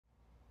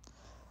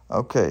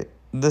Okay,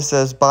 this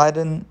says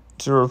Biden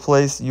to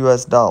replace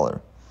US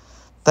dollar.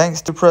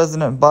 Thanks to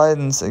President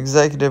Biden's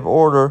executive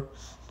order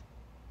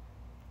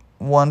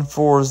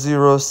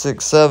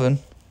 14067,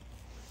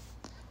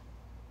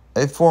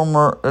 a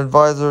former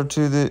advisor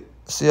to the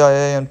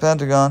CIA and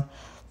Pentagon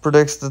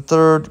predicts the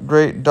third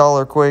great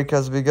dollar quake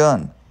has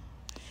begun.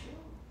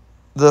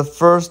 The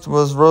first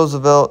was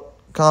Roosevelt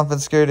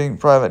confiscating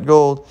private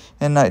gold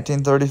in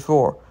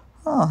 1934.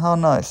 Oh, how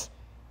nice.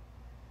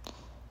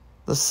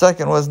 The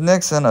second was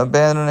Nixon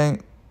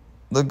abandoning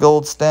the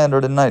gold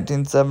standard in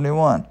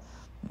 1971.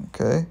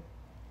 Okay.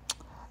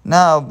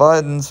 Now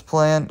Biden's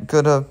plan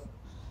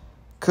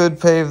could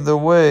pave the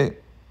way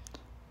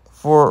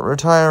for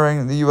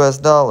retiring the US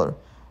dollar.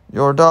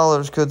 Your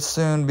dollars could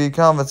soon be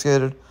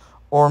confiscated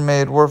or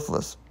made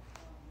worthless.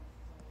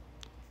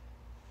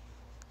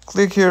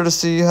 Click here to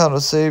see how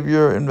to save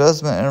your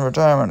investment and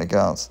retirement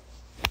accounts.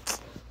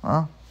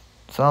 Well,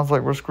 sounds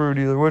like we're screwed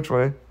either which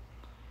way.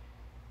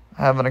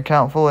 I have an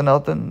account full of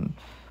nothing,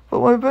 but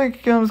my bank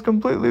account is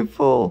completely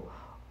full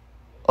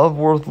of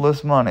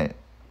worthless money.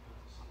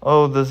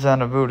 Oh, the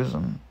Zen of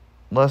Buddhism.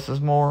 Less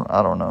is more?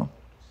 I don't know.